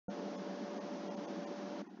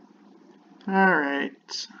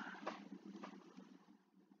Alright.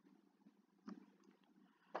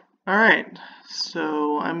 Alright,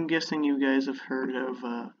 so I'm guessing you guys have heard of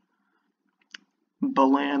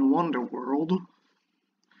Balan Wonderworld.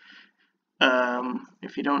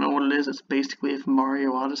 If you don't know what it is, it's basically if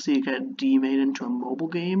Mario Odyssey got demade into a mobile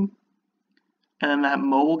game. And then that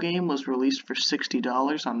mobile game was released for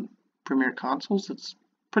 $60 on Premier consoles. It's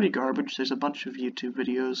pretty garbage. There's a bunch of YouTube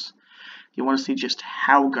videos. You want to see just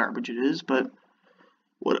how garbage it is, but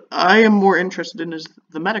what I am more interested in is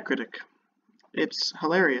the Metacritic. It's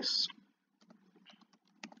hilarious.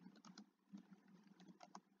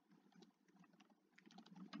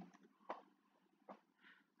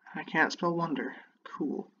 I can't spell wonder.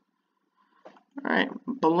 Cool. Alright,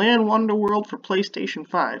 Balan Wonderworld for PlayStation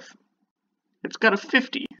 5. It's got a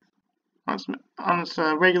 50 on its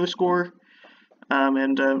regular score,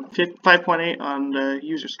 and 5.8 on the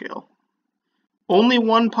user scale. Only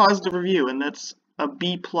one positive review, and that's a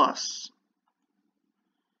B+.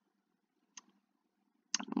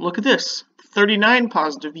 Look at this, 39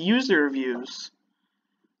 positive user reviews.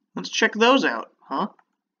 Let's check those out, huh?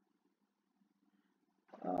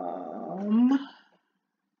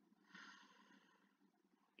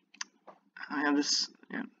 I have this.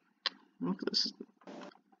 Yeah, look at this.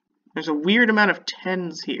 There's a weird amount of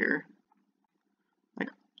 10s here. Like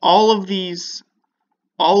all of these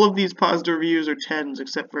positive reviews are 10s,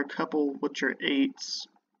 except for a couple which are 8s,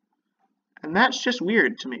 and that's just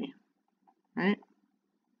weird to me, right?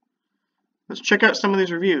 Let's check out some of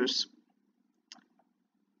these reviews.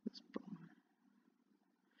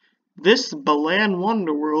 This Balan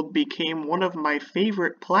Wonderworld became one of my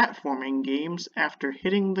favorite platforming games after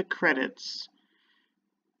hitting the credits,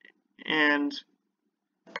 and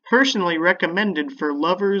personally recommended for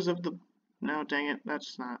lovers of the... No, dang it,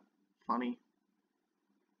 that's not funny.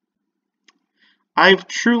 I've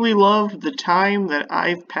truly loved the time that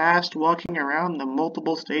I've passed walking around the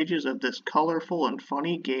multiple stages of this colorful and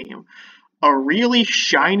funny game. A really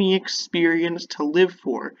shiny experience to live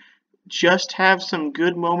for. Just have some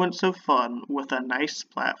good moments of fun with a nice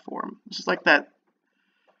platform. This is like that.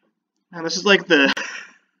 And this is like the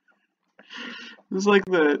this is like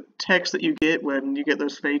the text that you get when you get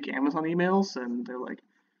those fake Amazon emails, and they're like,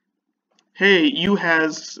 "Hey, you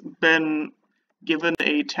has been given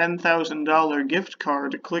a $10,000 gift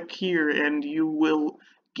card. Click here, and you will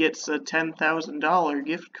get a $10,000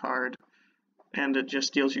 gift card." And it just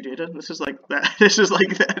steals your data. This is like that. This is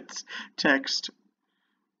like that text.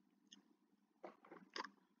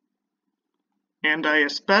 And I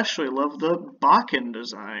especially love the Bakken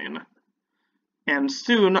design. And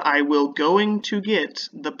soon I will going to get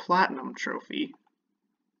the Platinum Trophy.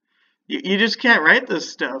 You just can't write this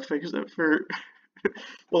stuff except for...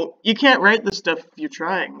 well, you can't write this stuff if you're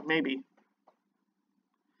trying, maybe.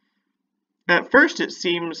 At first it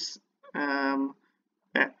seems...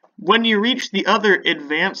 when you reach the other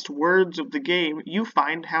advanced words of the game, you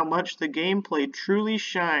find how much the gameplay truly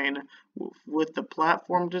shine with the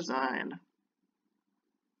platform design.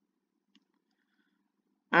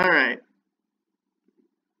 Alright.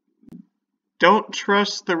 Don't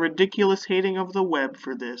trust the ridiculous hating of the web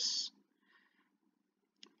for this.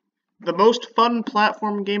 The most fun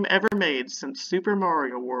platform game ever made since Super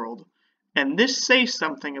Mario World. And this says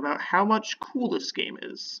something about how much cool this game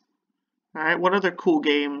is. Alright, what other cool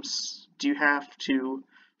games do you have to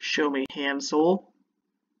show me, Hansel?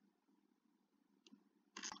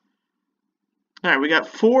 Alright, we got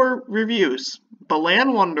 4 reviews.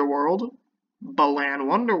 Balan Wonderworld, Balan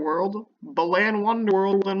Wonderworld, Balan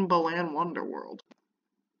Wonderworld, and Balan Wonderworld.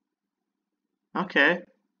 Okay,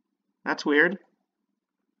 that's weird.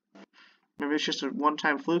 Maybe it's just a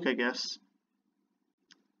one-time fluke, I guess.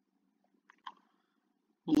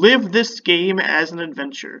 Live this game as an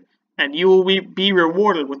adventure, and you will be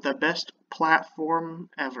rewarded with the best platform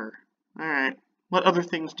ever. Alright, what other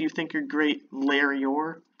things do you think are great,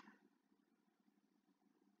 Larry-or?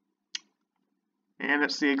 And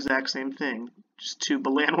it's the exact same thing. Just 2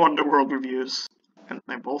 Balan Wonderworld reviews. And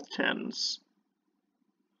they're both 10s.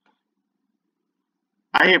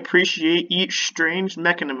 I appreciate each strange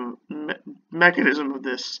mechanism of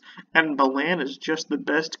this, and Balan is just the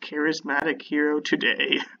best charismatic hero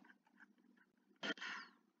today.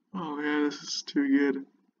 Oh man, this is too good.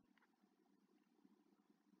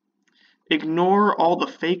 Ignore all the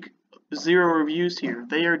fake 0 reviews here.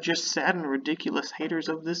 They are just sad and ridiculous haters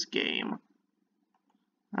of this game.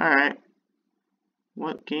 Alright.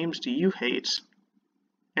 What games do you hate?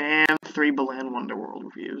 And 3 Balan Wonderworld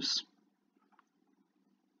reviews.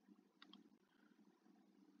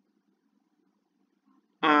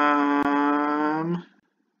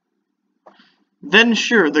 Then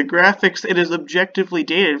sure, the graphics, it is objectively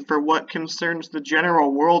dated for what concerns the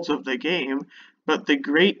general worlds of the game, but the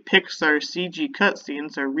great Pixar CG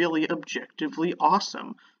cutscenes are really objectively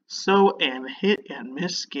awesome. So an hit and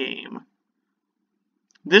miss game.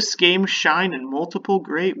 This game shine in multiple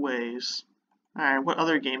great ways. Alright, what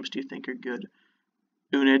other games do you think are good?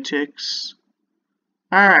 Unitix.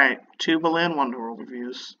 Alright, 2 Balan Wonderworld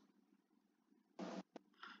reviews.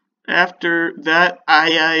 After that,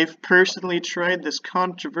 I've personally tried this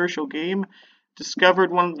controversial game,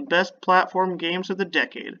 discovered one of the best platform games of the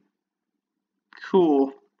decade.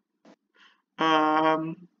 Cool.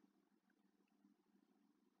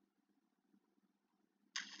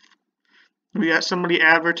 We got somebody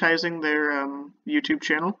advertising their YouTube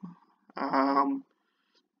channel. A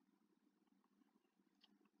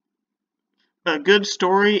good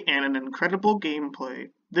story and an incredible gameplay.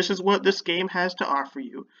 This is what this game has to offer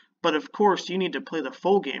you. But of course, you need to play the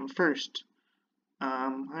full game first.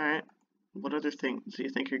 Alright. What other things do you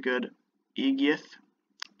think are good? Egyth.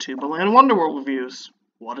 2 Balan Wonderworld reviews.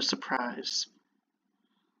 What a surprise.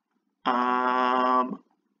 That's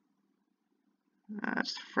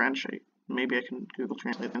French. Maybe I can Google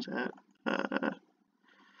Translate that.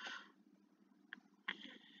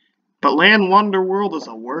 Balan Wonderworld is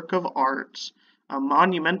a work of art, a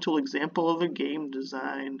monumental example of a game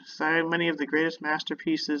design. So many of the greatest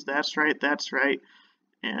masterpieces. That's right.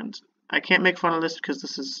 And I can't make fun of this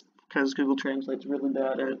because Google Translate's really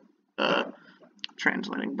bad at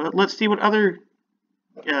translating. But let's see what other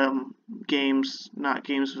games, not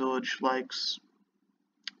Games Village, likes.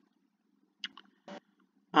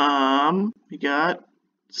 We got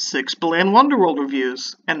 6 Balan Wonderworld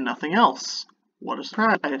reviews and nothing else. What a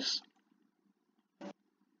surprise.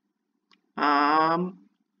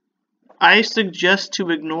 I suggest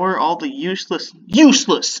to ignore all the useless,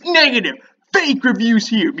 negative, fake reviews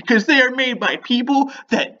here because they are made by people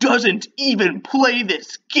that doesn't even play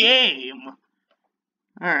this game.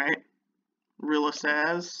 Alright.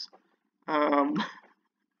 Realisaz.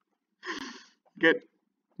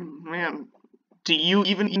 Man. Do you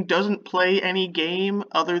even doesn't play any game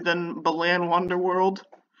other than Balan Wonderworld?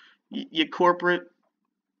 You corporate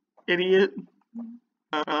idiot.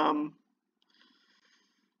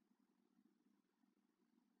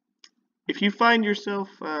 If you find yourself,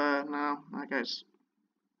 no, that guy's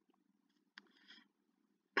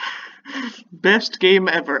best game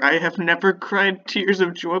ever. I have never cried tears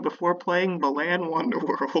of joy before playing Balan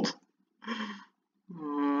Wonderworld.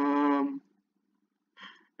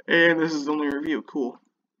 And this is the only review. Cool.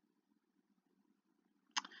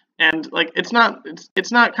 And like, it's not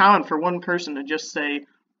common for one person to just say,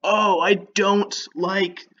 "Oh, I don't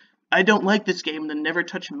like this game," and then never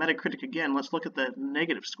touch Metacritic again. Let's look at the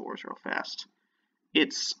negative scores real fast.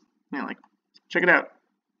 It's, like, check it out.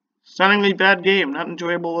 Stunningly bad game, not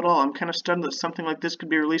enjoyable at all. I'm kind of stunned that something like this could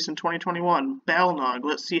be released in 2021. Balnog,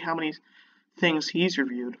 let's see how many things he's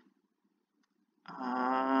reviewed.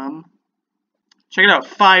 Check it out,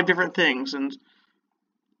 5 different things, and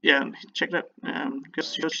yeah, check it out.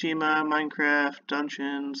 Yoshima, Minecraft,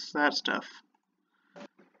 Dungeons, that stuff.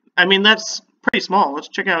 I mean, that's pretty small. Let's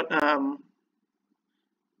check out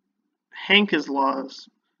Hanka's Laws.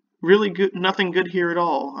 Really good, nothing good here at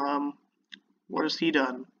all. What has he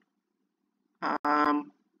done?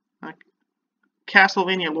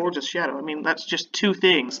 Castlevania Lords of Shadow. I mean, that's just 2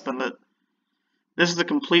 things, but this is a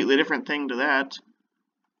completely different thing to that.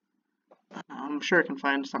 I'm sure I can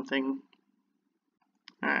find something.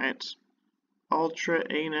 Alright. Ultra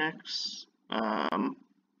Anex.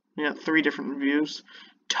 We got 3 different reviews.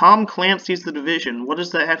 Tom Clancy's The Division. What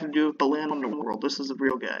does that have to do with Balan Wonderworld? This is a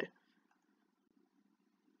real guy.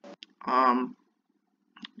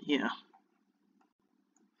 Yeah.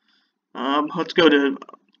 Let's go to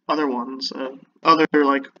other ones. Other,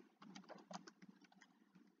 like,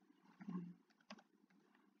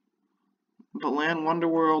 Balan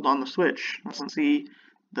Wonderworld on the Switch. Let's see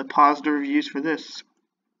the positive reviews for this.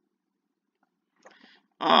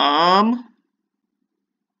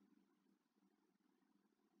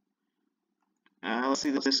 Let's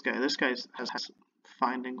see this guy. This guy has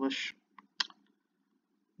fine English.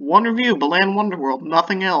 1 review, Balan Wonderworld,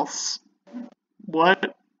 nothing else.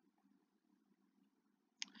 What?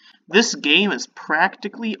 This game is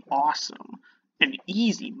practically awesome. An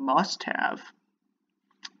easy must-have.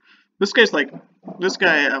 This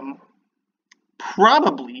guy,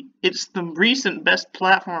 probably, it's the recent best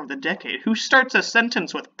platform of the decade. Who starts a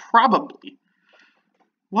sentence with probably?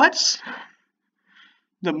 What?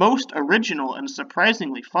 The most original and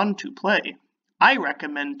surprisingly fun to play. I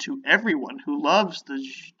recommend to everyone who loves the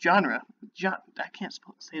genre. I can't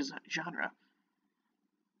say genre.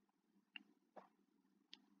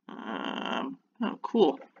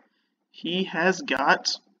 cool. He has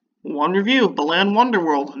got one review, Balan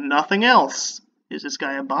Wonderworld, nothing else. Is this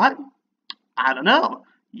guy a bot? I don't know.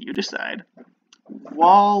 You decide.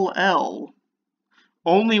 Wall L.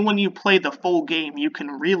 Only when you play the full game you can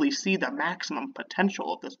really see the maximum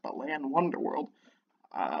potential of this Balan Wonderworld.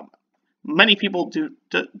 Many people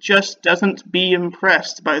just doesn't be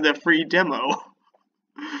impressed by the free demo.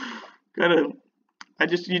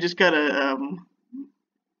 You just gotta,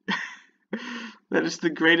 that is the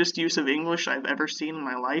greatest use of English I've ever seen in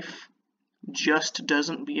my life. Just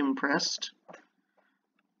doesn't be impressed.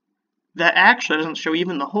 That actually doesn't show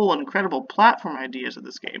even the whole incredible platform ideas of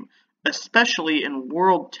this game, especially in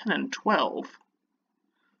World 10 and 12.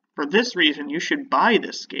 For this reason, you should buy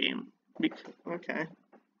this game. Okay.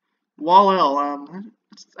 Wall L,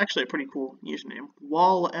 it's actually a pretty cool username.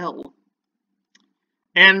 Wall L.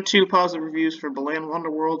 And 2 positive reviews for Balan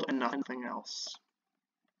Wonderworld and nothing else.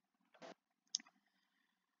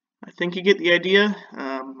 I think you get the idea.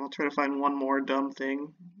 I'll try to find one more dumb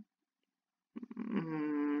thing.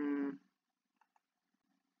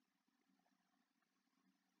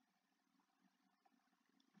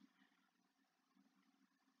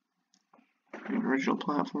 Original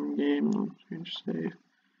platform game. Say.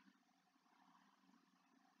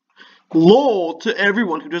 LOL to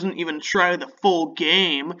everyone who doesn't even try the full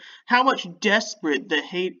game. How much are desperate the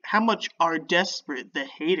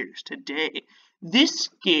haters today? This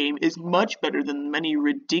game is much better than many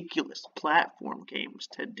ridiculous platform games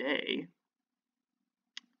today.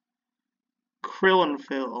 Krill and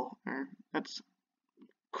Phil. That's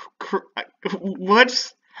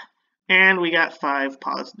what? And we got 5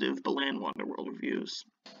 positive Balan Wonderworld reviews.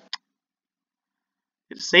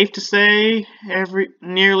 It's safe to say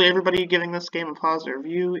nearly everybody giving this game a positive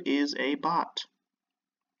review is a bot.